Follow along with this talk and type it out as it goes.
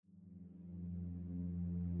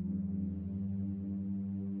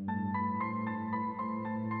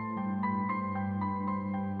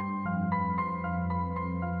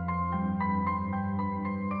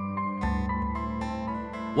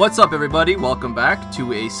What's up, everybody? Welcome back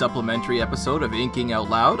to a supplementary episode of Inking Out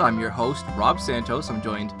Loud. I'm your host, Rob Santos. I'm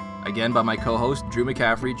joined again by my co-host, Drew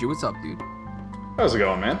McCaffrey. Drew, what's up, dude? How's it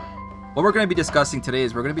going, man? What we're going to be discussing today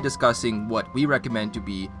is we're going to be discussing what we recommend to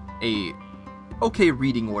be a okay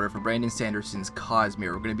reading order for Brandon Sanderson's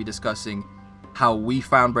Cosmere. We're going to be discussing how we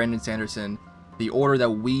found Brandon Sanderson, the order that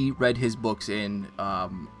we read his books in,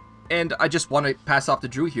 and I just want to pass off to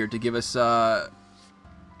Drew here to give us a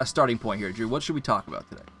starting point here. Drew, what should we talk about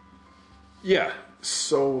today? Yeah,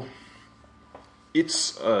 so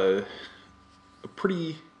it's a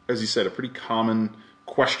pretty, as you said, a pretty common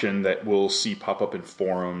question that we'll see pop up in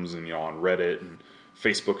forums and on Reddit and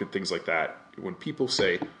Facebook and things like that. When people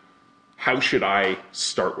say, how should I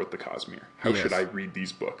start with the Cosmere? How should I read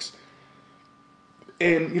these books?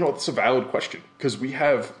 And, it's a valid question because we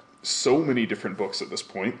have so many different books at this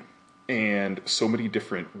point and so many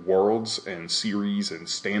different worlds and series and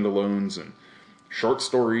standalones and short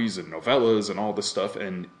stories and novellas and all this stuff,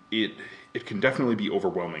 and it can definitely be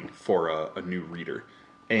overwhelming for a new reader.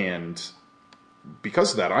 And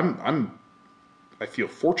because of that, I feel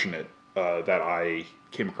fortunate that I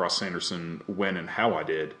came across Sanderson when and how I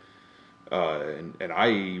did. And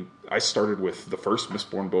I started with the first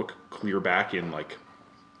Mistborn book clear back in I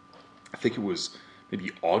think it was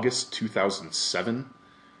maybe August 2007.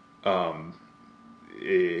 I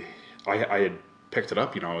had picked it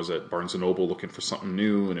up, I was at Barnes & Noble looking for something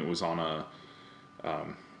new, and it was on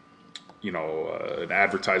an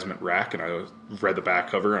advertisement rack, and I read the back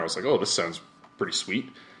cover, and I was like, oh, this sounds pretty sweet.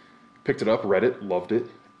 Picked it up, read it, loved it,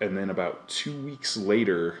 and then about 2 weeks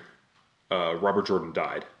later, Robert Jordan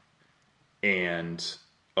died. And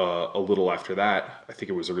a little after that, I think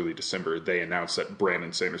it was early December, they announced that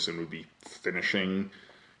Brandon Sanderson would be finishing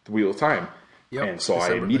The Wheel of Time. Yep, and so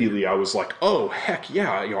I was like, oh, heck yeah,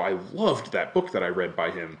 I loved that book that I read by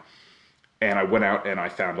him. And I went out and I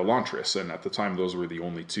found Elantris, and at the time those were the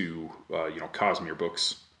only two, Cosmere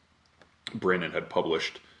books Brandon had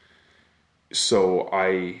published. So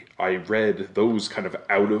I read those kind of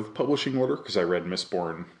out of publishing order, because I read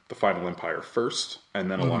Mistborn, The Final Empire first, and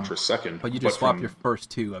then Elantris second. But you just swapped your first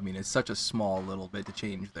two. I mean, it's such a small little bit to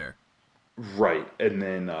change there. Right, and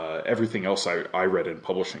then everything else I read in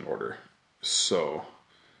publishing order. So,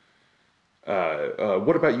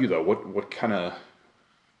 what about you, though? What kind of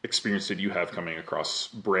experience did you have coming across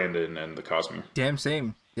Brandon and the Cosmere? Damn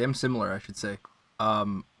similar, I should say.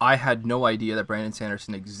 I had no idea that Brandon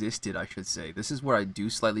Sanderson existed, I should say. This is where I do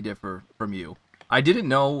slightly differ from you. I didn't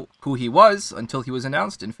know who he was until he was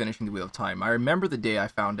announced in Finishing the Wheel of Time. I remember the day I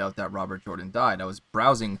found out that Robert Jordan died. I was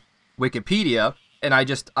browsing Wikipedia, and I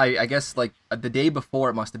guess the day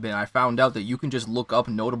before it must have been, I found out that you can just look up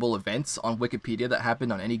notable events on Wikipedia that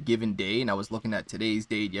happened on any given day, and I was looking at today's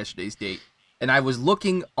date, yesterday's date, and I was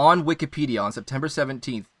looking on Wikipedia on September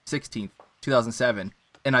 16th, 2007,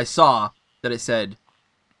 and I saw that it said,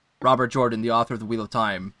 Robert Jordan, the author of The Wheel of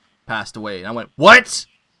Time, passed away. And I went, what?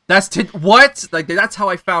 What? That's how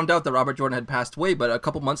I found out that Robert Jordan had passed away. But a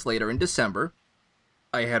couple months later, in December,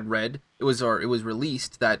 I had read, it was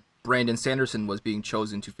released that Brandon Sanderson was being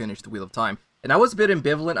chosen to finish The Wheel of Time. And I was a bit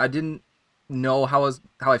ambivalent. I didn't know how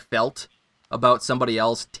I felt about somebody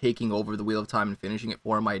else taking over The Wheel of Time and finishing it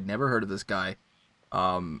for him. I had never heard of this guy.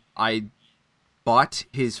 I bought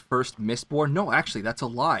his first Mistborn. No, actually, that's a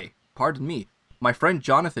lie. Pardon me. My friend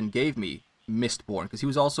Jonathan gave me Mistborn because he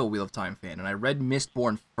was also a Wheel of Time fan, and I read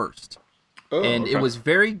Mistborn first. Oh, and okay. It was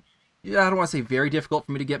very, I don't want to say very difficult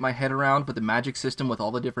for me to get my head around, but the magic system with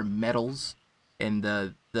all the different metals and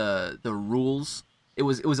the rules, it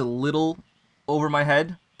was a little over my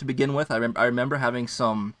head to begin with. I remember having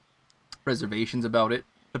some reservations about it,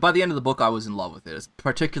 but by the end of the book, I was in love with it,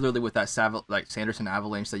 particularly with that Sanderson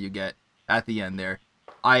avalanche that you get at the end there.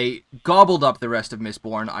 I gobbled up the rest of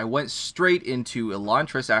Mistborn. I went straight into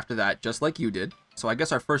Elantris after that, just like you did. So I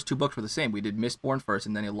guess our first two books were the same. We did Mistborn first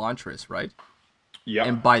and then Elantris, right? Yeah.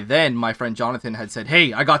 And by then, my friend Jonathan had said,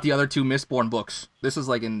 hey, I got the other two Mistborn books. This was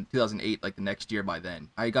in 2008, the next year by then.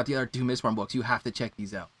 I got the other two Mistborn books. You have to check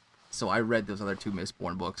these out. So I read those other two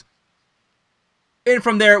Mistborn books. And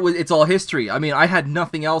from there, it's all history. I mean, I had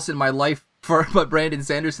nothing else in my life but Brandon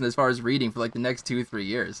Sanderson as far as reading for the next 2-3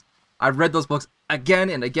 years. I've read those books again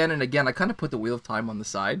and again and again. I kind of put The Wheel of Time on the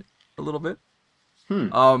side a little bit.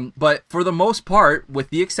 But for the most part, with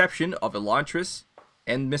the exception of Elantris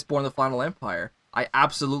and Mistborn the Final Empire, I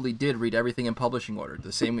absolutely did read everything in publishing order,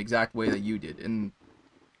 the same exact way that you did. And,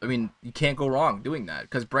 I mean, you can't go wrong doing that,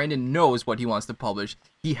 because Brandon knows what he wants to publish.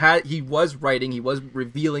 He was writing, he was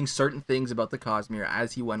revealing certain things about the Cosmere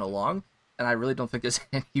as he went along, and I really don't think there's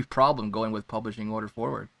any problem going with publishing order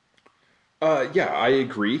forward. Yeah, I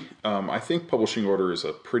agree. I think publishing order is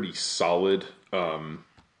a pretty solid way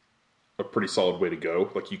to go.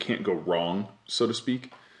 Like you can't go wrong, so to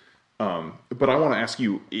speak. But I want to ask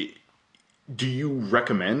you, do you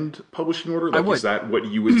recommend publishing order? I Like, is would. that what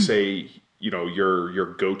you would say?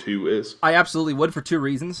 Your go to is? I absolutely would for two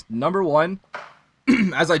reasons. Number one,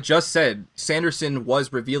 as I just said, Sanderson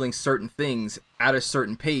was revealing certain things at a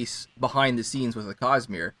certain pace behind the scenes with the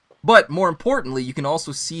Cosmere. But more importantly, you can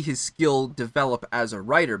also see his skill develop as a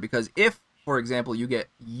writer, because if, for example, you get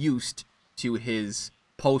used to his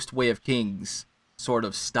post Way of Kings sort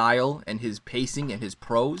of style and his pacing and his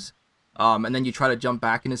prose, and then you try to jump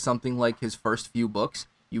back into something like his first few books,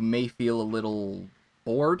 you may feel a little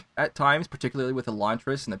bored at times, particularly with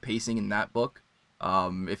Elantris and the pacing in that book.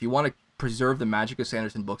 If you want to preserve the magic of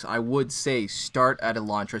Sanderson books, I would say start at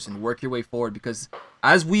Elantris and work your way forward, because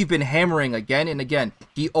as we've been hammering again and again,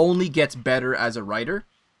 he only gets better as a writer,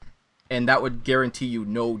 and that would guarantee you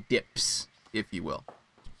no dips, if you will.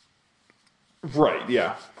 Right.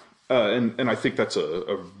 Yeah. And I think that's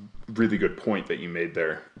a really good point that you made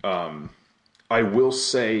there. I will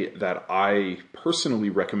say that I personally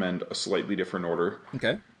recommend a slightly different order.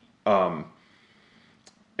 Okay.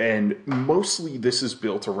 And mostly this is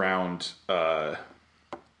built around,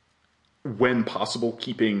 when possible,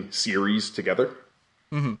 keeping series together.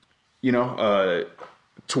 Mm-hmm.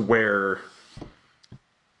 To where,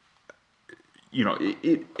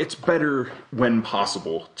 it's better when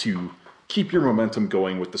possible to keep your momentum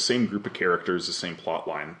going with the same group of characters, the same plot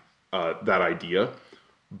line, that idea.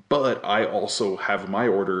 But I also have my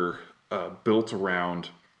order built around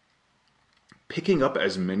picking up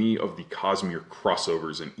as many of the Cosmere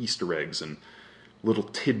crossovers and Easter eggs and little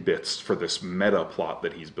tidbits for this meta plot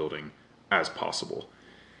that he's building as possible.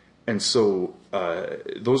 And so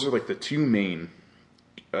those are like the two main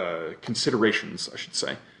considerations, I should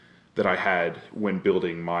say, that I had when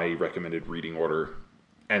building my recommended reading order.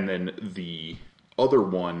 And then the other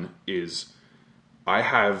one is I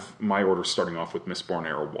have my order starting off with Mistborn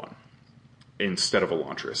Era 1 instead of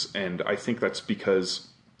Elantris. And I think that's because,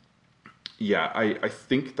 I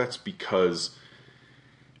think that's because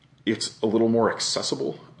it's a little more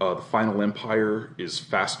accessible. The Final Empire is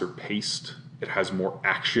faster paced. It has more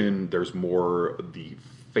action. There's more the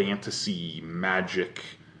fantasy magic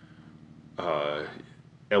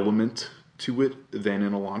element to it than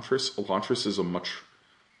in Elantris. Elantris is a much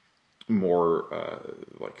more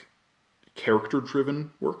like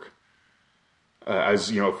character-driven work.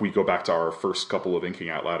 As you know, if we go back to our first couple of Inking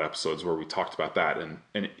Out Loud episodes where we talked about that,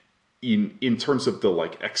 and in terms of the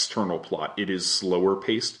like external plot, it is slower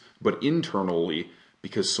paced, but internally,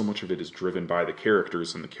 because so much of it is driven by the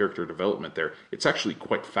characters and the character development there, it's actually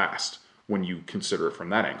quite fast when you consider it from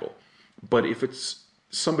that angle. But if it's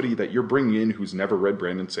somebody that you're bringing in who's never read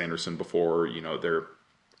Brandon Sanderson before,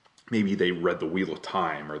 maybe they read The Wheel of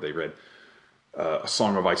Time, or they read A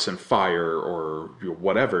Song of Ice and Fire, or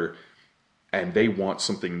whatever, and they want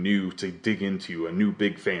something new to dig into, a new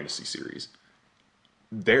big fantasy series,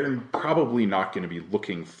 they're probably not going to be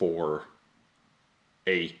looking for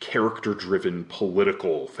a character-driven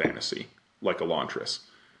political fantasy like Elantris.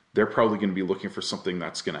 They're probably going to be looking for something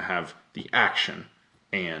that's going to have the action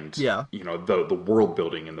and the world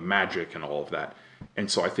building and the magic and all of that.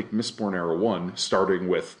 And so I think Mistborn Era 1, starting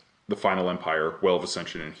with The Final Empire, Well of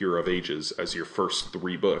Ascension, and Hero of Ages as your first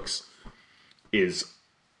 3 books, is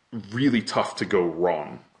really tough to go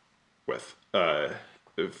wrong with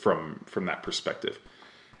from that perspective.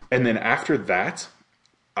 And then after that,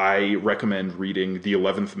 I recommend reading The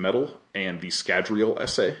 11th Metal and the Scadrial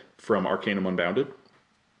essay from Arcanum Unbounded.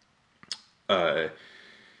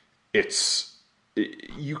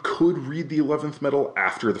 You could read The 11th Metal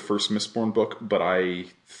after the first Mistborn book, but I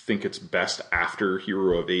think it's best after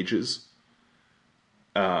Hero of Ages.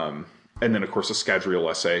 And then, of course, a Scadrial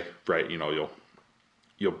essay, right? You'll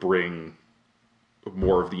bring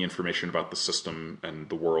more of the information about the system and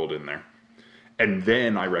the world in there. And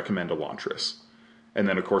then I recommend Elantris. And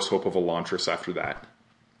then, of course, Hope of Elantris after that.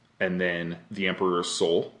 And then The Emperor's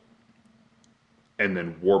Soul. And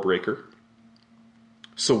then Warbreaker.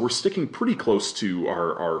 So we're sticking pretty close to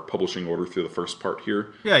our publishing order through the first part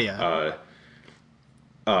here. Yeah.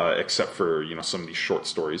 Except for, some of these short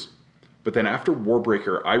stories. But then after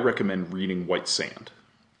Warbreaker, I recommend reading White Sand.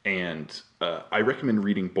 And I recommend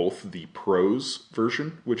reading both the prose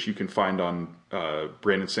version, which you can find on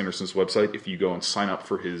Brandon Sanderson's website if you go and sign up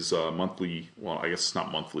for his monthly, well, I guess it's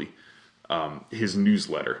not monthly, his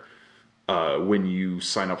newsletter. When you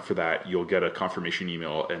sign up for that, you'll get a confirmation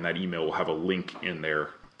email, and that email will have a link in there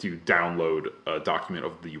to download a document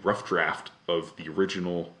of the rough draft of the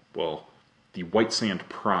original, the White Sand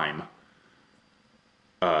Prime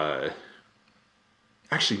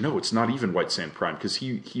Actually, no, it's not even White Sand Prime, because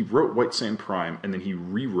he wrote White Sand Prime and then he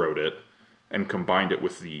rewrote it and combined it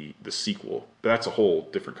with the sequel. But that's a whole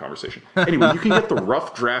different conversation. Anyway, you can get the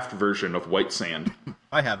rough draft version of White Sand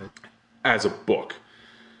I have it. as a book.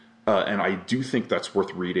 And I do think that's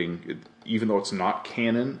worth reading. Even though it's not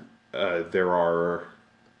canon, there are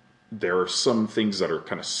some things that are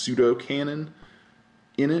kind of pseudo-canon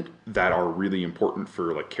in it that are really important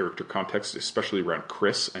for like character context, especially around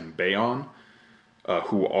Chris and Bayon,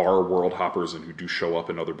 who are world hoppers and who do show up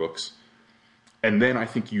in other books. And then I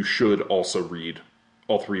think you should also read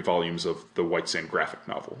all 3 volumes of the White Sand graphic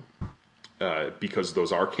novel, because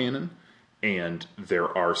those are canon, and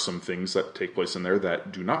there are some things that take place in there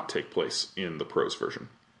that do not take place in the prose version.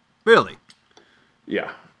 Really?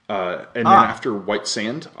 Yeah. And then after White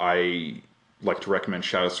Sand, I like to recommend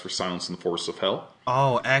Shadows for Silence in the Forests of Hell.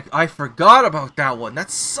 Oh, I forgot about that one.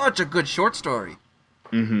 That's such a good short story.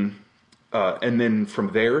 And then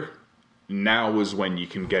from there, now is when you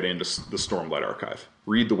can get into the Stormlight Archive.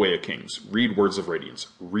 Read The Way of Kings. Read Words of Radiance.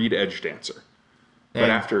 Read Edge Dancer. But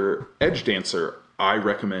after Edge Dancer, I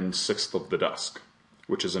recommend Sixth of the Dusk,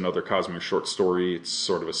 which is another Cosmere short story. It's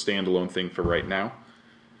sort of a standalone thing for right now.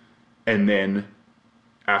 And then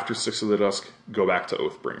after Sixth of the Dusk, go back to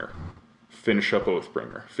Oathbringer. Finish up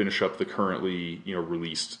Oathbringer. Finish up the currently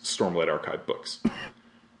released Stormlight Archive books.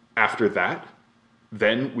 After that,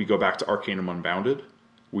 then we go back to Arcanum Unbounded.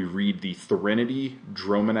 We read the Threnody,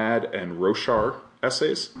 Dromonad, and Roshar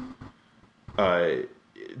essays.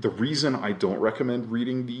 The reason I don't recommend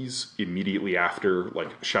reading these immediately after,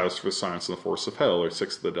 like, Shadows for the Silence in the Forests of Hell or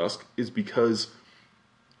Six of the Dusk, is because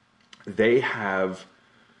they have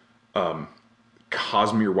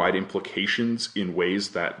Cosmere-wide implications in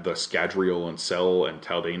ways that the Scadrial and Cell and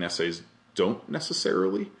Taldane essays don't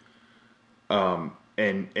necessarily. And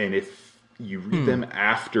if you read them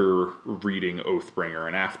after reading Oathbringer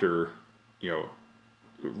and after,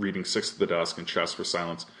 reading Six of the Dusk and Shadows for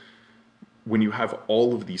Silence, when you have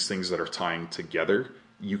all of these things that are tying together,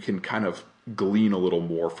 you can kind of glean a little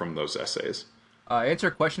more from those essays. Answer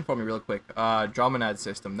a question for me real quick. Dromonad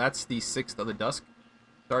system, that's the Sixth of the Dusk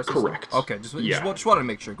star system? Correct. Okay, just wanted to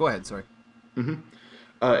make sure. Go ahead, sorry. And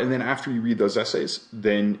then after you read those essays,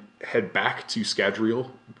 then head back to Scadrial,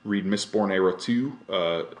 read Mistborn Era 2,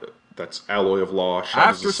 that's Alloy of Law,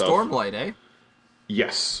 Shadows After of Self. Stormlight, eh?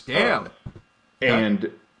 Yes. Damn. And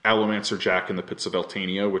Allomancer Jack in the Pits of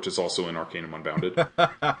Eltania, which is also in Arcanum Unbounded.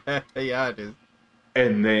 Yeah, it is.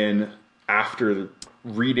 And then after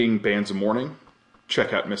reading Bands of Mourning,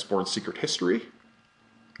 check out Mistborn's Secret History.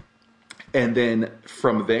 And then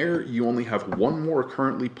from there, you only have one more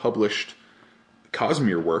currently published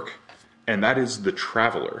Cosmere work, and that is The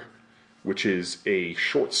Traveler, which is a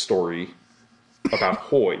short story about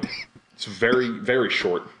Hoyd. It's very, very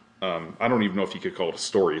short. I don't even know if you could call it a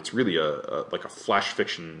story. It's really like a flash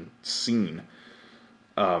fiction scene.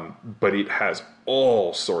 But it has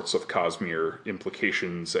all sorts of Cosmere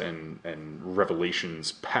implications and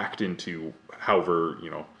revelations packed into however,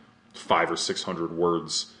 500 or 600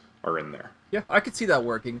 words are in there. Yeah, I could see that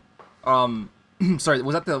working. Sorry,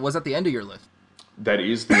 was that the end of your list? That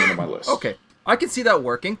is the end of my list. Okay, I could see that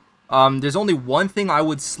working. There's only one thing I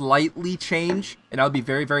would slightly change, and I would be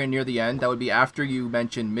very, very near the end. That would be after you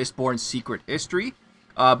mention Mistborn's Secret History.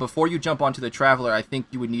 Before you jump onto The Traveler, I think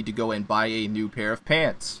you would need to go and buy a new pair of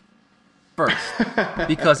pants first.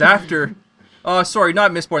 Because after... sorry,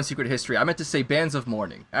 not Mistborn's Secret History. I meant to say Bands of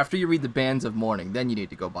Mourning. After you read the Bands of Mourning, then you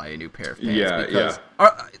need to go buy a new pair of pants.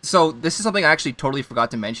 Yeah. So this is something I actually totally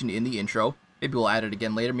forgot to mention in the intro. Maybe we'll add it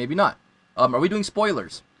again later, maybe not. Are we doing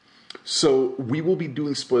spoilers? So we will be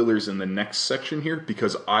doing spoilers in the next section here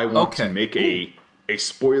because I want to make a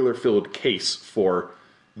spoiler-filled case for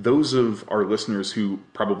those of our listeners who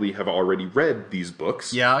probably have already read these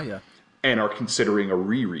books. Yeah. And are considering a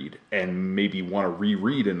reread and maybe want to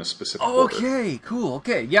reread in a specific order. Okay, cool.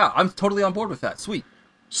 Okay, yeah, I'm totally on board with that. Sweet.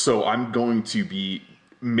 So I'm going to be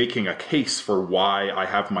making a case for why I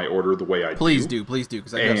have my order the way I do. Please do,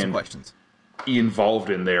 because I have some questions. Involved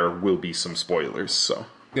in there will be some spoilers, so...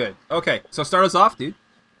 Good. Okay, so start us off, dude.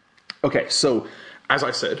 Okay, so as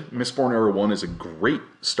I said, Mistborn Era 1 is a great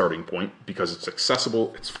starting point because it's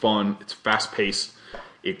accessible, it's fun, it's fast-paced,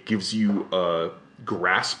 it gives you a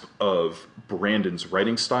grasp of Brandon's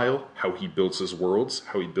writing style, how he builds his worlds,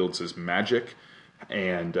 how he builds his magic,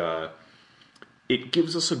 and it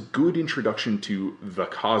gives us a good introduction to the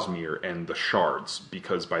Cosmere and the Shards,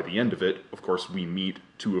 because by the end of it, of course, we meet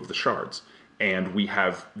two of the Shards, and we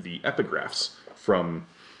have the epigraphs from...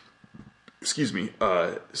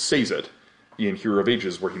 Sazed in Hero of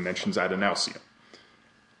Ages, where he mentions Adonalsium.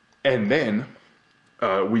 And then,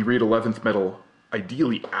 We read 11th Metal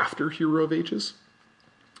ideally after Hero of Ages,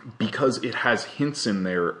 because it has hints in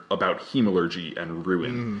there about Hemalurgy and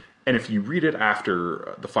Ruin. And if you read it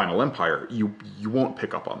after the Final Empire, you won't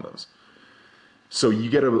pick up on those. So you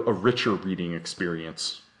get a richer reading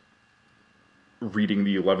experience reading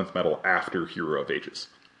the 11th Metal after Hero of Ages.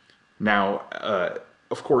 Now,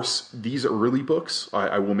 of course, these early books,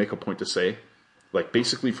 I will make a point to say, like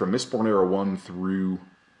basically from Mistborn Era 1 through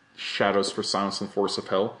Shadows for Silence and Force of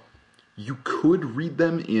Hell, you could read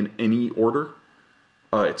them in any order.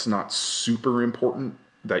 It's not super important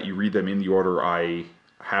that you read them in the order I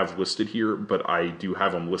have listed here, but I do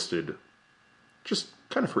have them listed just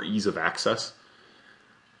kind of for ease of access.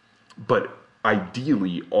 But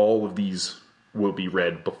ideally, all of these will be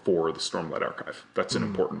read before the Stormlight Archive. That's an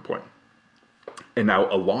important point. And now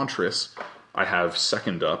Elantris, I have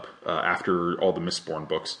second up after all the Mistborn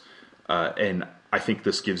books. And I think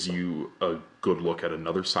this gives you a good look at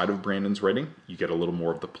another side of Brandon's writing. You get a little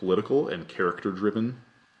more of the political and character-driven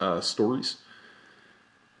stories.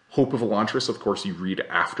 Hope of Elantris, of course, you read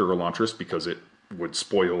after Elantris because it would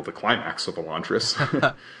spoil the climax of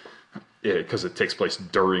Elantris. Because it takes place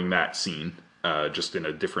during that scene, just in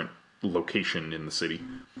a different location in the city.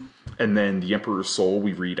 And then The Emperor's Soul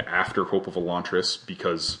we read after Hope of Elantris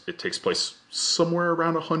because it takes place somewhere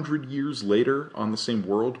around 100 years later on the same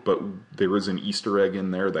world, but there is an Easter egg in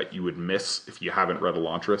there that you would miss if you haven't read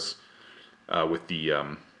Elantris with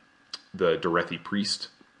the Derethi priest.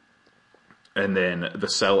 And then the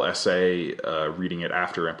Cell essay, reading it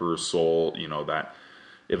after Emperor's Soul, you know,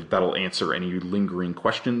 that'll answer any lingering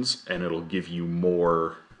questions, and it'll give you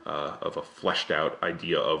more of a fleshed out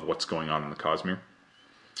idea of what's going on in the Cosmere.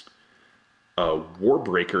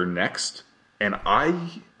 Warbreaker next, and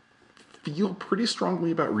I feel pretty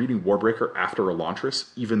strongly about reading Warbreaker after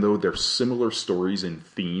Elantris, even though they're similar stories in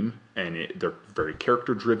theme, and they're very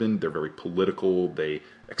character driven, they're very political, they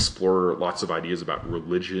explore lots of ideas about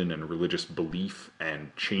religion and religious belief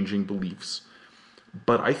and changing beliefs.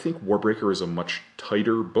 But I think Warbreaker is a much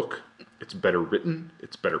tighter book. It's better written,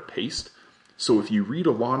 it's better paced. So if you read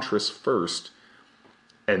Elantris first,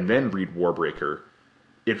 and then read Warbreaker,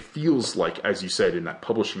 it feels like, as you said, in that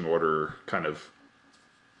publishing order kind of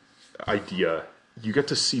idea, you get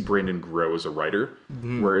to see Brandon grow as a writer.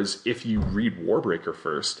 Mm-hmm. Whereas if you read Warbreaker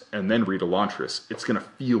first, and then read Elantris, it's going to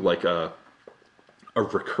feel like a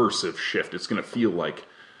recursive shift. It's going to feel like,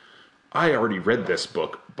 I already read this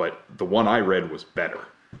book, but the one I read was better,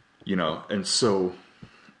 you know? And so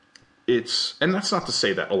and that's not to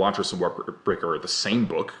say that Elantris and Warbreaker are the same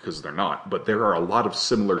book, because they're not, but there are a lot of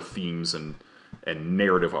similar themes and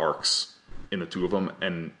narrative arcs in the two of them,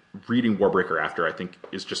 and reading Warbreaker after, I think,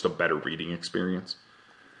 is just a better reading experience.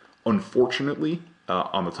 Unfortunately,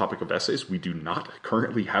 on the topic of essays, we do not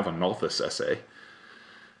currently have a Nalthis essay.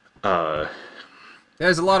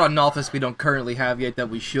 There's a lot on Nalthis we don't currently have yet that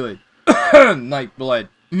we should. Nightblood.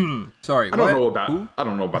 Sorry, I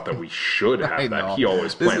don't know about that we should have that. He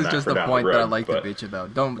always planned that. This is just the point that I like to bitch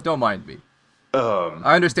about. Don't mind me.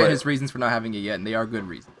 I understand his reasons for not having it yet, and they are good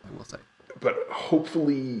reasons, I will say. But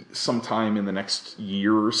hopefully sometime in the next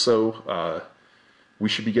year or so, we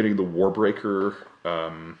should be getting the Warbreaker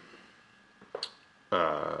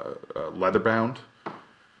Leatherbound.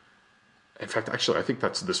 In fact, actually, I think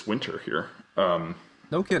that's this winter here.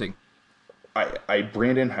 No kidding.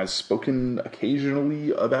 Brandon has spoken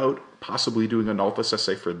occasionally about possibly doing a Nalthis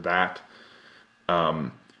essay for that.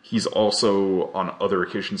 He's also, on other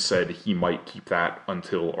occasions, said he might keep that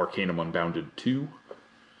until Arcanum Unbounded 2.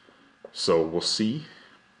 So we'll see.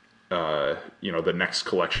 The next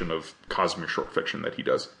collection of Cosmere short fiction that he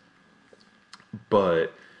does.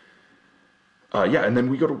 But, and then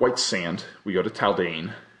we go to White Sand. We go to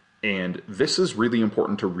Taldane. And this is really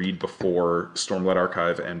important to read before Stormlight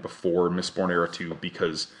Archive and before Mistborn Era 2,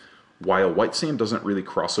 because while White Sand doesn't really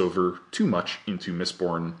cross over too much into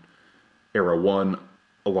Mistborn Era 1,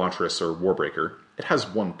 Elantris, or Warbreaker, it has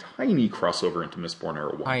one tiny crossover into Mistborn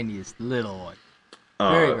Era 1. Tiniest little one.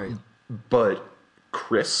 Very, very. But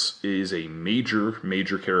Chris is a major,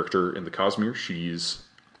 major character in the Cosmere. She's,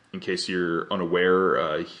 in case you're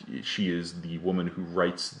unaware, she is the woman who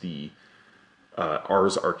writes the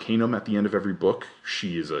Ars Arcanum at the end of every book.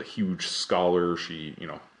 She is a huge scholar.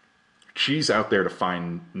 She's out there to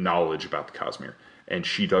find knowledge about the Cosmere, and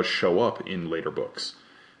she does show up in later books.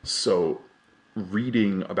 So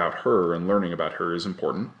reading about her and learning about her is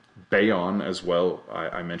important. Bayon as well,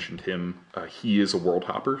 I mentioned him. He is a world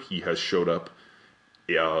hopper. He has showed up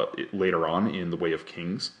later on in The Way of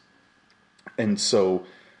Kings. And so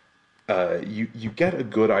you get a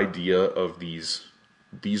good idea of these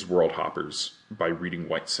world hoppers by reading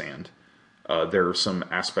White Sand. There are some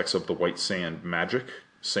aspects of the White Sand magic,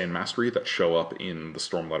 Sand Mastery, that show up in the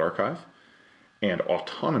Stormlight Archive, and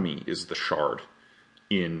Autonomy is the shard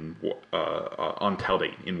in on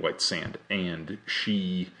Taldane in White Sand, and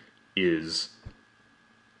she is,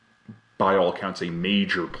 by all accounts, a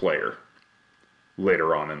major player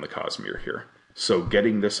later on in the Cosmere here. So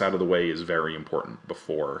getting this out of the way is very important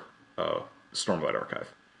before Stormlight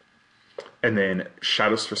Archive. And then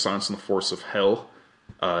Shadows for Silence and the Force of Hell.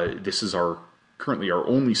 This is currently our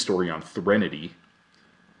only story on Threnody,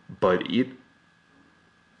 but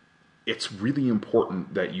it's really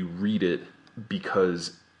important that you read it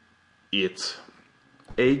because it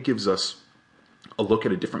gives us a look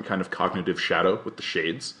at a different kind of cognitive shadow with the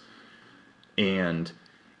shades, and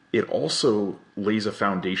it also lays a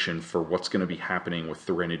foundation for what's going to be happening with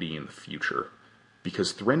Threnody in the future,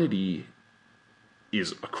 because Threnody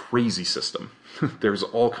is a crazy system. There's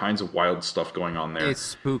all kinds of wild stuff going on there. It's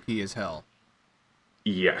spooky as hell.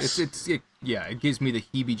 Yes. It gives me the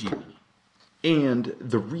heebie-jeebies. And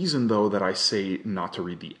the reason, though, that I say not to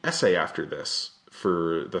read the essay after this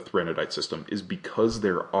for the Threnodite system is because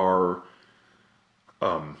there are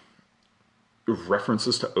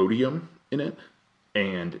references to odium in it,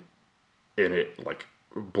 and it like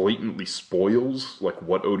blatantly spoils like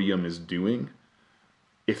what odium is doing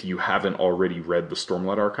if you haven't already read the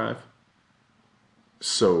Stormlight Archive.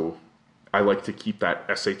 So I like to keep that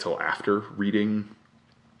essay till after reading,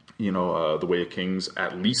 The Way of Kings,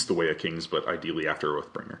 at least The Way of Kings, but ideally after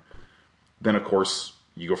Oathbringer. Then, of course,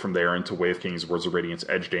 you go from there into Way of Kings, Words of Radiance,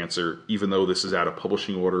 Edgedancer. Even though this is out of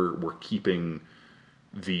publishing order, we're keeping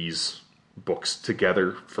these books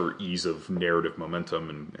together for ease of narrative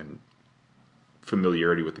momentum and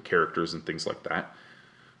familiarity with the characters and things like that.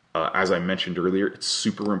 As I mentioned earlier, it's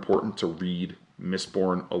super important to read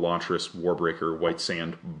Mistborn, Elantris, Warbreaker, White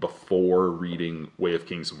Sand before reading Way of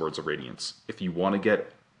Kings and Words of Radiance. If you want to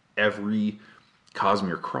get every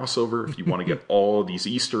Cosmere crossover, if you want to get all these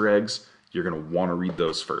Easter eggs, you're going to want to read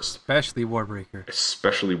those first. Especially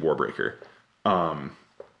Warbreaker.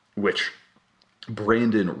 Which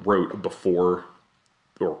Brandon wrote before,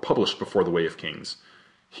 or published before The Way of Kings.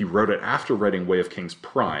 He wrote it after writing Way of Kings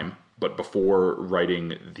Prime, but before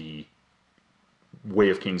writing the Way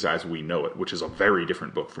of Kings as we know it, which is a very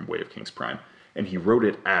different book from Way of Kings Prime. And he wrote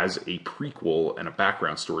it as a prequel and a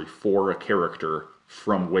background story for a character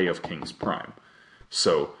from Way of Kings Prime.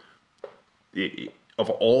 So, of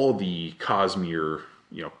all the Cosmere,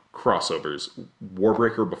 crossovers,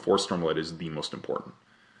 Warbreaker before Stormlight is the most important.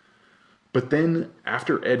 But then,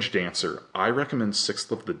 after Edgedancer, I recommend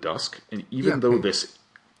Sixth of the Dusk. And even though this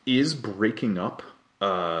is breaking up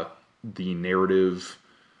the narrative,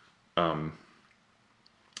 kind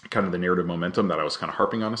of the narrative momentum that I was kind of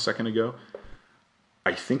harping on a second ago,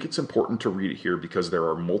 I think it's important to read it here because there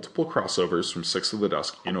are multiple crossovers from Sixth of the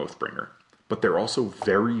Dusk in Oathbringer, but they're also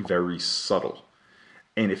very, very subtle.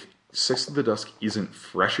 And if Sixth of the Dusk isn't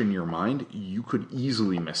fresh in your mind, you could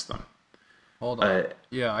easily miss them. Hold on.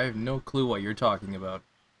 I have no clue what you're talking about.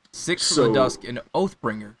 Sixth of the Dusk in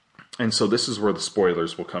Oathbringer. And so this is where the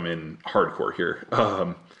spoilers will come in hardcore here.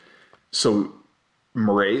 So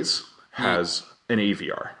Mraize has an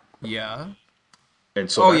AVR. Yeah.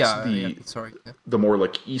 And so the more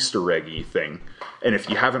like Easter eggy thing. And if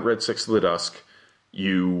you haven't read Sixth of the Dusk,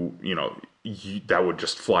 that would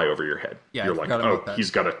just fly over your head. Yeah, you're like, oh,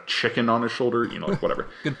 he's got a chicken on his shoulder, like whatever.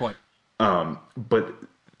 Good point.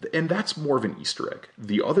 And that's more of an Easter egg.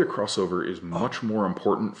 The other crossover is much more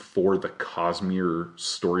important for the Cosmere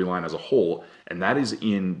storyline as a whole, and that is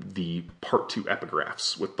in the Part 2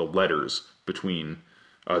 epigraphs with the letters between,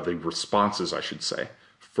 the responses, I should say,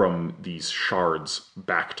 from these shards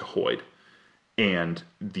back to Hoid. And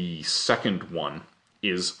the second one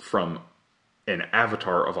is from an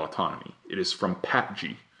avatar of autonomy. It is from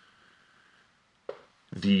Patji.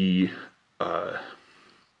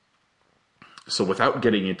 So without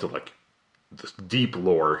getting into like the deep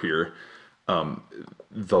lore here,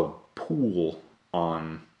 the pool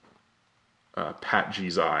on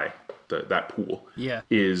Patji's eye, that pool,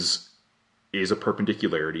 is a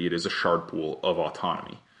perpendicularity. It is a shard pool of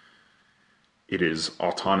autonomy. It is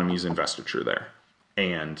autonomy's investiture there.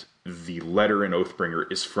 And the letter in Oathbringer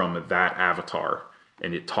is from that avatar.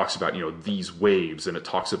 And it talks about, these waves, and it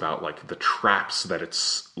talks about like the traps that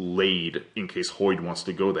it's laid in case Hoid wants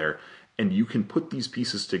to go there. And you can put these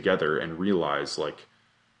pieces together and realize like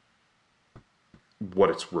what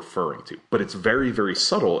it's referring to. But it's very, very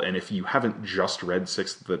subtle, and if you haven't just read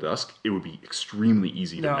Sixth of the Dusk, it would be extremely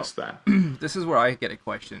easy to miss that. This is where I get a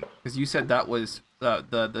question, because you said that was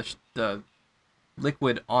the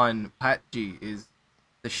liquid on Patji is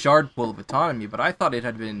the shard pool of autonomy, but I thought it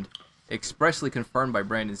had been expressly confirmed by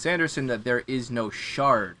Brandon Sanderson that there is no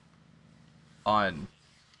shard on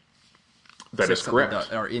That is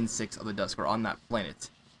correct. or in Six of the Dusk, or on that planet.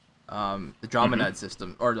 The Dromonad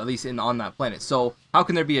system, or at least on that planet. So how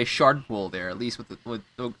can there be a shard pool there, at least with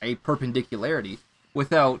a perpendicularity,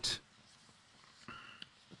 without...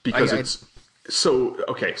 Because it's... So,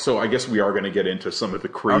 okay, so I guess we are going to get into some of the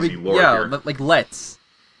crazy lore here. Yeah, like let's.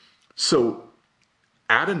 So,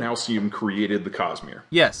 Adonalsium created the Cosmere.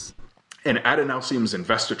 Yes. And Adonalsium's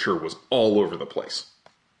investiture was all over the place.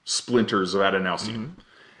 Splinters of Adonalsium. Mm-hmm.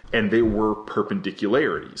 And they were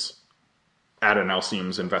perpendicularities.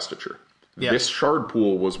 Adonalsium's investiture. Yeah. This shard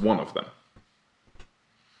pool was one of them.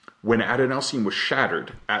 When Adonalsium was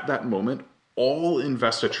shattered, at that moment, all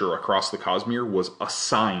investiture across the Cosmere was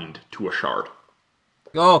assigned to a shard.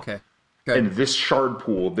 Oh, okay. Good. And this shard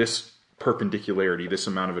pool, this perpendicularity, this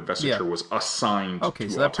amount of investiture was assigned to Okay,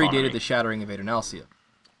 so that autonomy. predated the shattering of Adonalsium.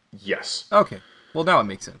 Yes. Okay. Well, now it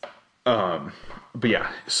makes sense. But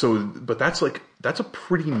yeah, but that's a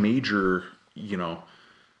pretty major,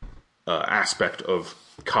 aspect of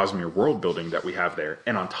Cosmere world building that we have there.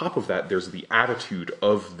 And on top of that, there's the attitude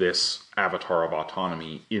of this avatar of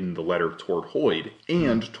autonomy in the letter toward Hoid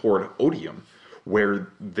and toward Odium, where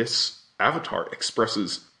this avatar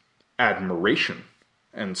expresses admiration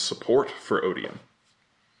and support for Odium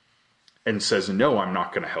and says, no, I'm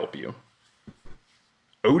not going to help you.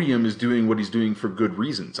 Odium is doing what he's doing for good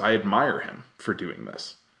reasons. I admire him for doing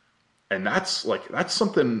this. And that's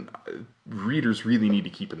something readers really need to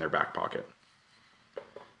keep in their back pocket.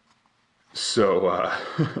 So,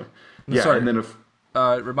 yeah, sorry, and then if...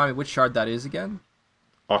 remind me which shard that is again?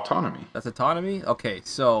 Autonomy. That's autonomy? Okay,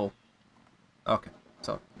 so... Okay,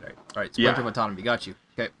 so, alright, Splinter of Autonomy, got you.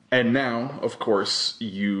 Okay. And now, of course,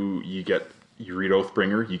 you read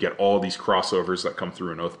Oathbringer, you get all these crossovers that come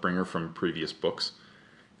through in Oathbringer from previous books.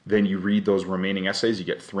 Then you read those remaining essays, you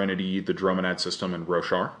get Threnody, the Dromonad system, and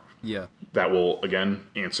Roshar. Yeah. That will, again,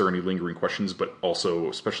 answer any lingering questions, but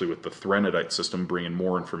also, especially with the Threnodite system, bring in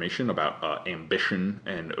more information about ambition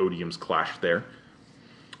and Odium's clash there.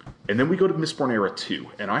 And then we go to Mistborn Era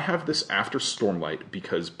 2, and I have this after Stormlight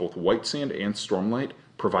because both White Sand and Stormlight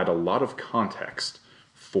provide a lot of context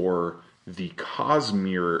for the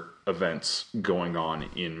Cosmere events going on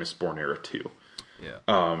in Mistborn Era 2.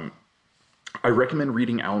 Yeah. I recommend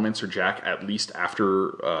reading Allomancer Jack at least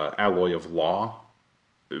after Alloy of Law,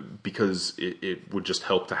 because it would just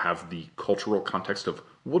help to have the cultural context of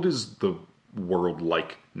what is the world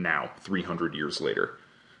like now, 300 years later.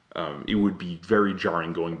 It would be very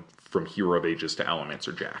jarring going from Hero of Ages to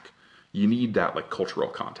Allomancer Jack. You need that cultural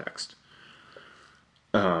context.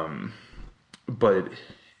 But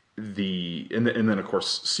and then of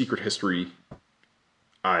course Secret History,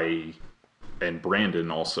 and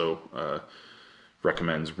Brandon also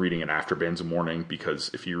recommends reading it after Bands of Mourning,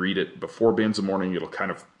 because if you read it before Bands of Mourning, it'll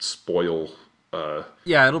kind of spoil...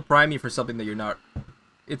 yeah, it'll prime you for something that you're not...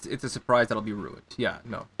 It's a surprise that'll be ruined. Yeah,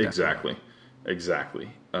 no. Exactly.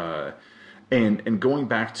 And going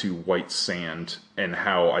back to White Sand, and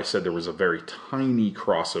how I said there was a very tiny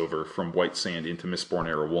crossover from White Sand into Mistborn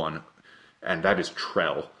Era 1, and that is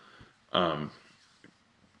Trell. But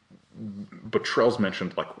Trell's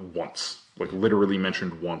mentioned once. Literally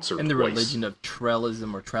mentioned once or twice. And the religion of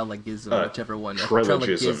Trellism or Trelligism, whichever one.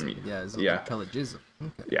 Trelligism. Yeah. Trelligism.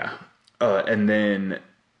 Okay. Yeah. And then,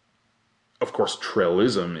 of course,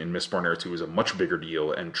 Trellism in Mistborn Era 2 is a much bigger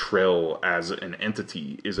deal, and Trell as an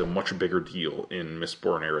entity is a much bigger deal in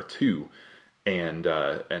Mistborn Era 2. And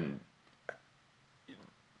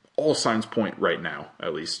all signs point right now,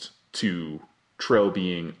 at least, to Trell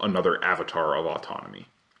being another avatar of autonomy.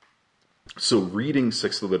 So reading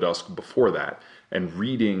Sixth of the Dusk before that, and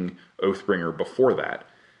reading Oathbringer before that,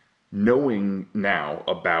 knowing now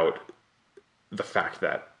about the fact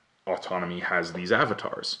that autonomy has these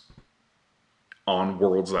avatars on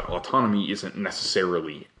worlds that autonomy isn't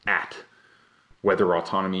necessarily at, whether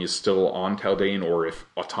autonomy is still on Taldain or if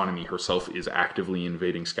autonomy herself is actively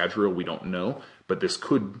invading Scadrial, we don't know, but this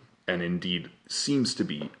could, and indeed seems to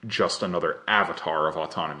be, just another avatar of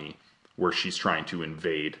autonomy where she's trying to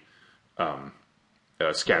invade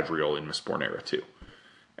Scadrial in Mistborn Era 2.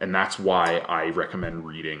 And that's why I recommend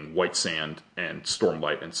reading White Sand and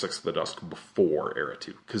Stormlight and Sixth of the Dusk before Era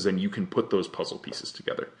 2, because then you can put those puzzle pieces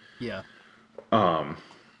together. Yeah.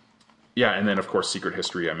 Yeah, and then of course Secret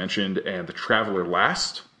History I mentioned, and The Traveler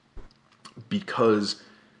last, because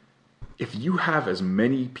if you have as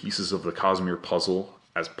many pieces of the Cosmere puzzle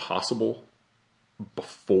as possible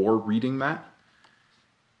before reading that,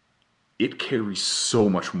 it carries so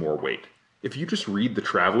much more weight. If you just read The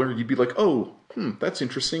Traveler, you'd be like, oh, that's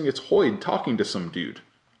interesting. It's Hoid talking to some dude.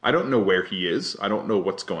 I don't know where he is. I don't know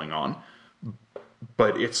what's going on.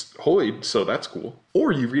 But it's holy, so that's cool.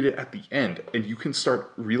 Or you read it at the end, and you can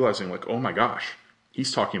start realizing, like, oh my gosh,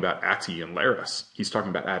 he's talking about Ati and Laris. He's talking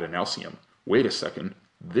about Adonalsium. Wait a second.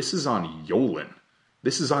 This is on Yolen.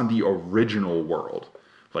 This is on the original world.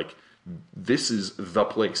 Like, this is the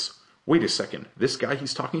place. Wait a second. This guy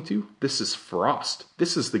he's talking to, this is Frost.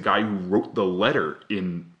 This is the guy who wrote the letter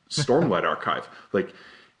in Stormlight Archive. Like,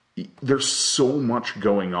 there's so much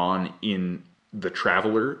going on in the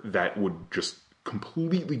Traveler that would just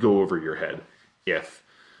completely go over your head if,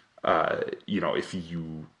 if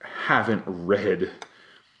you haven't read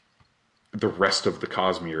the rest of the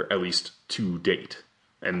Cosmere, at least to date.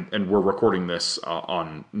 And we're recording this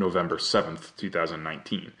on November 7th,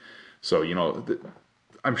 2019. So,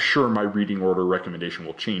 I'm sure my reading order recommendation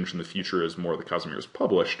will change in the future as more of the Cosmere is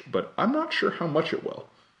published, but I'm not sure how much it will.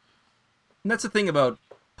 And that's the thing about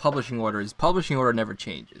publishing order, is publishing order never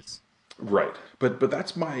changes. Right. But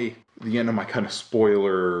that's the end of my kind of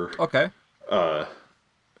spoiler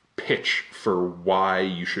pitch for why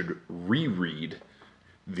you should reread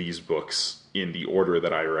these books in the order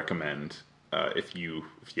that I recommend. If you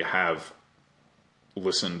have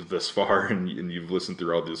listened this far and you've listened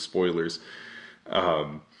through all these spoilers,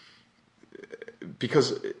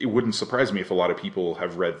 because it wouldn't surprise me if a lot of people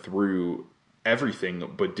have read through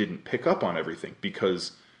everything but didn't pick up on everything,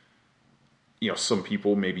 because some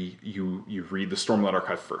people, maybe you read the Stormlight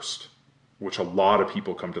Archive first, which a lot of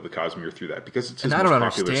people come to the Cosmere through that, because it's his most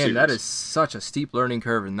popular series. And I don't understand, that is such a steep learning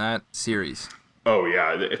curve in that series. Oh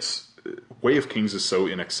yeah, it's Way of Kings is so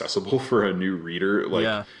inaccessible for a new reader.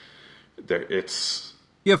 Like, it's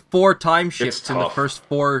you have 4 time shifts in the first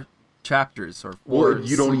 4 chapters, or 4. Well,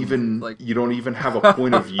 you don't even have a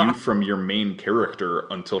point of view from your main character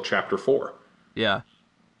until chapter 4. Yeah,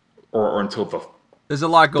 or until there's a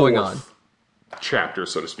lot going on. Chapter,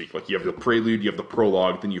 so to speak. Like, you have the prelude, you have the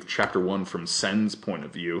prologue, then you have chapter 1 from Sen's point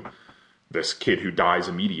of view, this kid who dies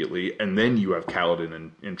immediately, and then you have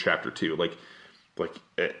Kaladin in chapter 2. Like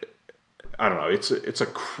I don't know. It's a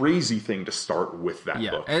crazy thing to start with that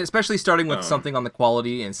book. And especially starting with something on the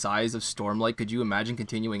quality and size of Stormlight. Could you imagine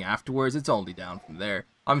continuing afterwards? It's only down from there.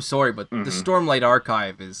 I'm sorry, but the Stormlight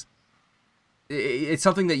Archive it's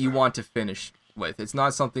something that you want to finish with. It's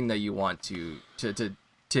not something that you want to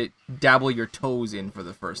dabble your toes in for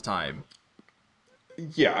the first time.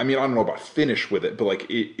 Yeah, I mean, I don't know about finish with it, but like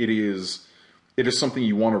it is something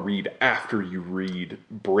you want to read after you read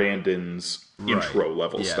Brandon's intro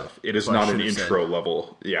level stuff. It is not an intro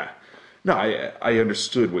level. Yeah. No, I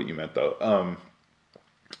understood what you meant though.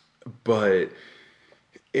 But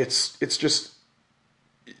it's just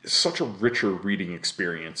such a richer reading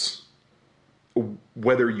experience,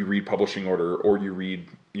 whether you read publishing order or you read,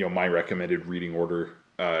 my recommended reading order.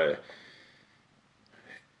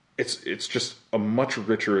 It's just a much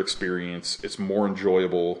richer experience. It's more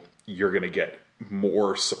enjoyable. You're going to get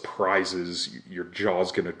more surprises. Your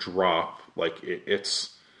jaw's going to drop. Like,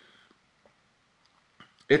 it's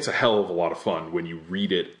a hell of a lot of fun when you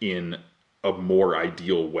read it in a more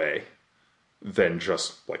ideal way than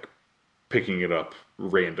just like picking it up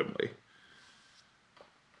randomly.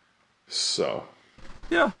 So,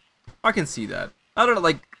 yeah, I can see that. I don't know,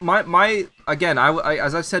 like, my again, I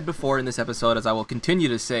as I've said before in this episode, as I will continue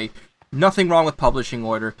to say, nothing wrong with publishing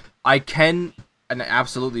order. I can and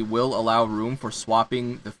absolutely will allow room for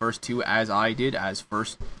swapping the first 2 as I did, as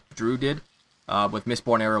first Drew did, with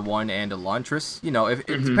Mistborn Era 1 and Elantris.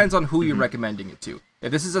 It depends on who you're recommending it to.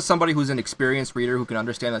 If this is somebody who's an experienced reader who can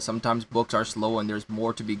understand that sometimes books are slow and there's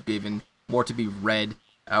more to be given, more to be read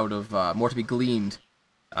out of, more to be gleaned,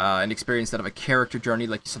 an experience out of a character journey,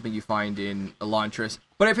 like something you find in Elantris.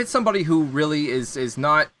 But if it's somebody who really is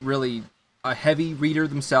not really a heavy reader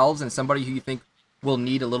themselves, and somebody who you think will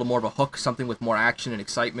need a little more of a hook, something with more action and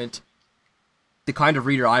excitement, the kind of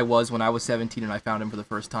reader I was when I was 17 and I found him for the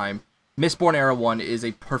first time, Mistborn Era 1 is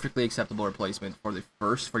a perfectly acceptable replacement for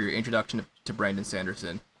your introduction to Brandon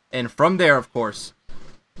Sanderson. And from there, of course,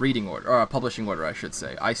 reading order, or publishing order, I should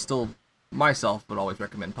say. I still, myself, would always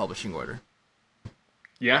recommend publishing order.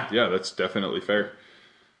 Yeah, that's definitely fair.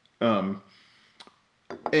 And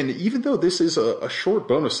even though this is a short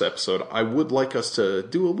bonus episode, I would like us to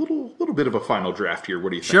do a little bit of a final draft here. What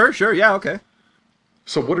do you think? Sure, yeah, okay.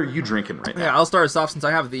 So what are you drinking right now? Yeah, I'll start us off since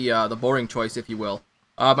I have the boring choice, if you will.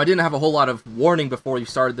 I didn't have a whole lot of warning before you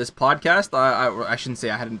started this podcast. I shouldn't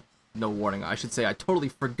say I had no warning. I should say I totally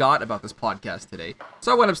forgot about this podcast today.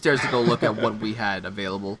 So I went upstairs to go look at what we had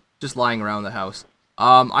available, just lying around the house.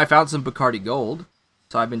 I found some Bacardi Gold.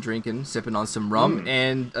 So I've been drinking, sipping on some rum,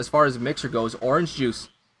 and as far as the mixer goes, orange juice.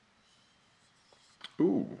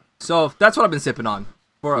 Ooh. So that's what I've been sipping on.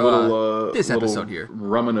 for this little episode here.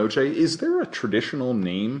 Rum and OJ. Is there a traditional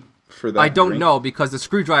name for that? I don't drink? know, because the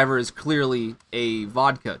Screwdriver is clearly a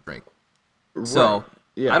vodka drink. Right. So,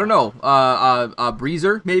 yeah. I don't know.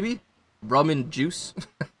 Breezer, maybe? Rum and juice?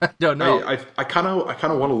 I don't know. I kind of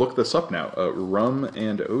want to look this up now. Rum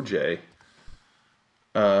and OJ.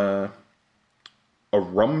 A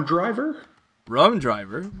rum driver? Rum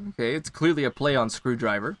driver. Okay, it's clearly a play on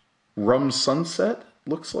Screwdriver. Rum Sunset,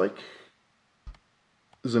 looks like,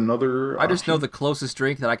 is another I just option. know the closest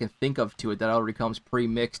drink that I can think of to it that already comes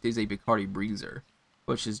pre-mixed is a Bacardi Breezer,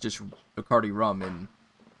 which is just Bacardi rum and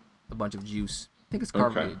a bunch of juice. I think it's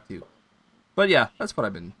carbonated too. But yeah, that's what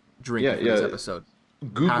I've been drinking for this episode.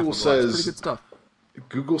 Google says says pretty good stuff.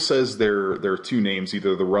 Google says there are two names,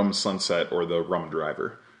 either the Rum Sunset or the Rum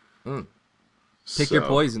Driver. Pick your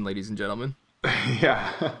poison, ladies and gentlemen.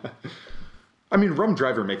 Yeah. I mean, Rum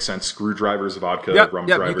Driver makes sense. Screwdriver's vodka, Rum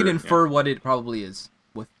Yep, Driver. you can infer what it probably is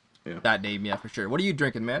with that name, for sure. What are you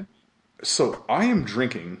drinking, man? So, I am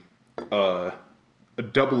drinking a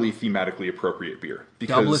doubly thematically appropriate beer.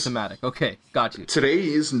 Doubly thematic. Okay, got you. Today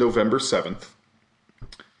is November 7th,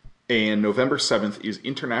 and November 7th is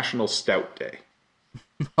International Stout Day.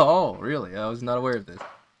 Oh, really? I was not aware of this.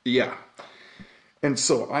 Yeah. And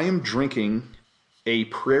so I am drinking a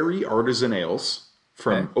Prairie Artisan Ales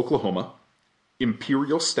from Oklahoma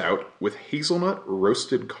Imperial Stout with hazelnut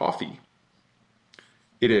roasted coffee.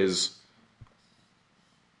 It is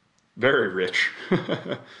very rich.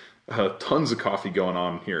 Tons of coffee going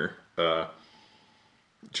on here.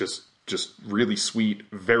 Just really sweet,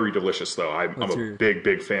 very delicious though. I'm a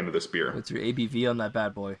big fan of this beer. What's your ABV on that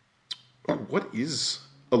bad boy? What is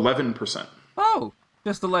 11%? Oh,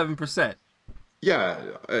 just 11%. Yeah,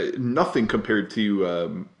 nothing compared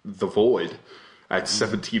to the Void at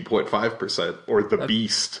 17.5%, or the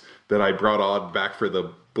Beast that I brought on back for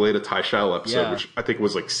the Blade of Tai Shell episode, which I think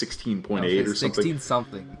was like 16.8 or something. 16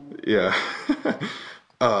 something. Yeah.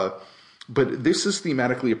 But this is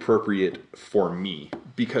thematically appropriate for me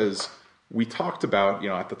because we talked about,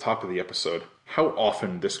 at the top of the episode, how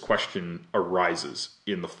often this question arises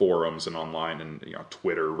in the forums and online and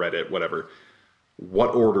Twitter, Reddit, whatever.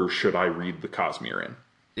 What order should I read the Cosmere in?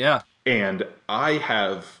 Yeah. And I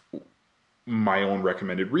have my own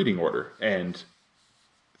recommended reading order, and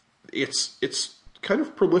it's kind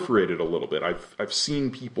of proliferated a little bit. I've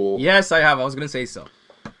seen people. Yes, I have. I was going to say so.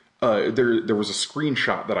 There was a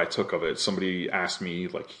screenshot that I took of it. Somebody asked me,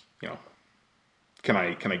 like, can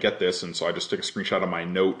I get this? And so I just took a screenshot of my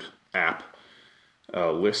Note app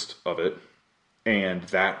list of it, and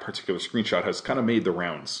that particular screenshot has kind of made the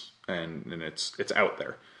rounds. And it's out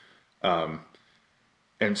there.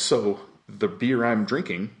 And so the beer I'm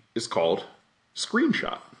drinking is called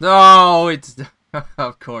Screenshot. No, it's...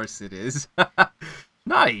 Of course it is.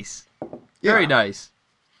 Nice. Very nice.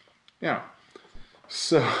 Yeah.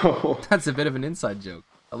 So... That's a bit of an inside joke.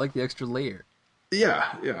 I like the extra layer.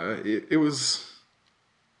 Yeah. It was...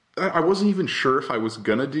 I wasn't even sure if I was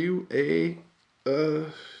gonna do a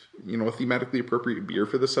thematically appropriate beer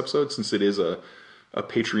for this episode, since it is a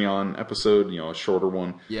Patreon episode, a shorter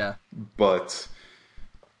one. Yeah. But,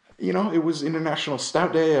 it was International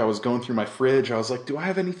Stout Day. I was going through my fridge. I was like, do I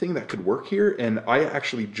have anything that could work here? And I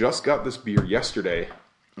actually just got this beer yesterday.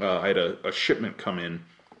 I had a shipment come in.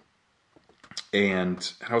 And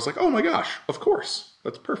I was like, oh my gosh, of course.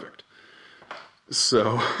 That's perfect.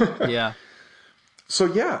 So. Yeah. So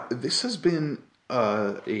yeah, this has been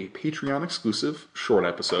a Patreon exclusive short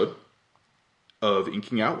episode of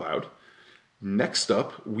Inking Out Loud. Next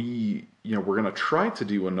up, we're going to try to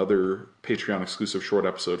do another Patreon exclusive short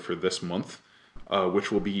episode for this month,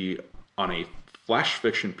 which will be on a flash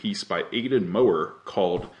fiction piece by Aidan Mower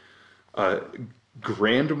called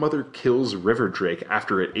Grandmother Kills River Drake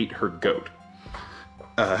After It Ate Her Goat.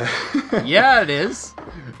 Yeah, it is.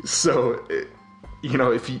 So,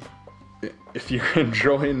 if you're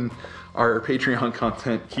enjoying our Patreon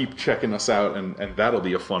content, keep checking us out, and that'll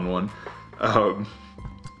be a fun one.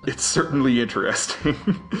 It's certainly interesting.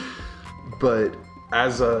 But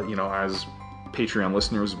as Patreon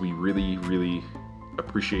listeners, we really, really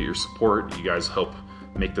appreciate your support. You guys help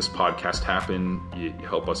make this podcast happen. You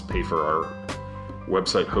help us pay for our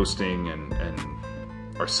website hosting and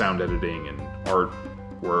our sound editing and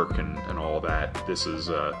artwork and all that. This is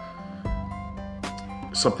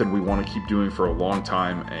something we want to keep doing for a long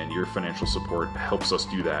time, and your financial support helps us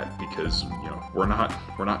do that, because we're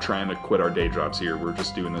not trying to quit our day jobs here. We're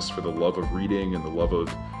just doing this for the love of reading and the love of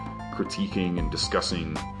critiquing and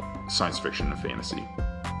discussing science fiction and fantasy.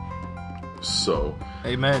 So,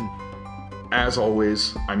 amen. As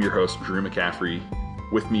always, I'm your host, Drew McCaffrey.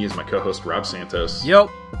 With me is my co-host, Rob Santos. Yep.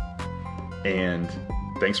 And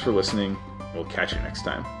Thanks for listening. We'll catch you next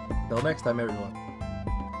time. Till next time, everyone.